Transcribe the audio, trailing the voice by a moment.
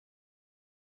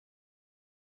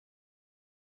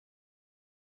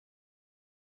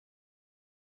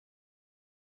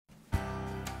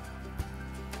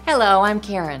Hello, I'm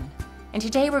Karen, and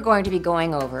today we're going to be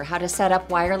going over how to set up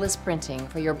wireless printing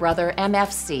for your Brother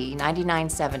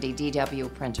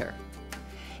MFC-9970CDW printer.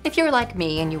 If you're like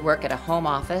me and you work at a home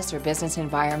office or business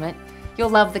environment, you'll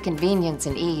love the convenience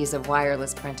and ease of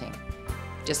wireless printing.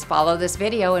 Just follow this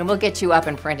video and we'll get you up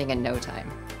and printing in no time.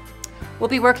 We'll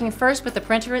be working first with the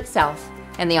printer itself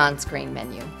and the on-screen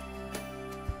menu.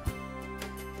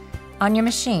 On your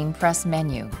machine, press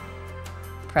Menu.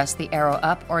 Press the arrow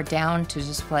up or down to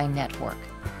display Network,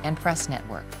 and press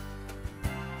Network.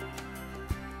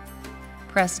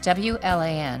 Press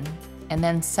WLAN and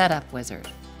then Setup Wizard.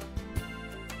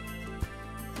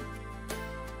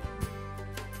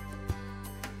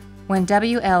 When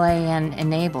WLAN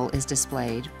Enable is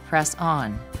displayed, press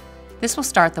On. This will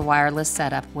start the wireless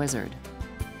setup wizard.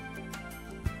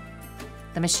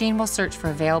 The machine will search for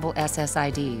available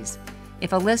SSIDs.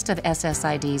 If a list of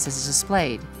SSIDs is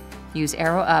displayed, use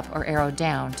arrow up or arrow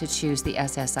down to choose the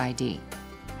SSID.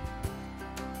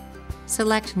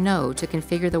 Select No to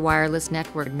configure the wireless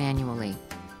network manually.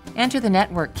 Enter the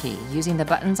network key using the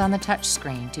buttons on the touch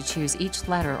screen to choose each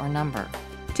letter or number.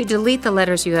 To delete the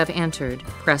letters you have entered,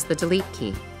 press the Delete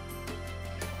key.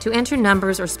 To enter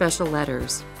numbers or special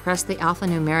letters, press the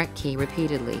alphanumeric key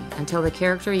repeatedly until the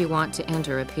character you want to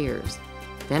enter appears.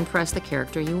 Then press the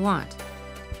character you want.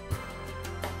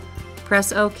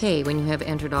 Press OK when you have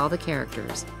entered all the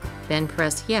characters. Then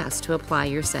press Yes to apply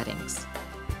your settings.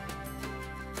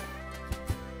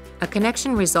 A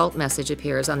connection result message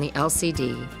appears on the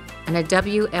LCD, and a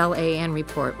WLAN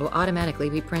report will automatically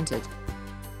be printed.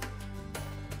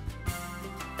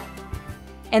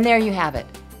 And there you have it.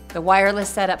 The wireless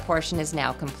setup portion is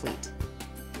now complete.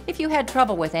 If you had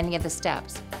trouble with any of the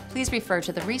steps, please refer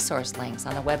to the resource links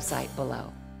on the website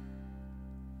below.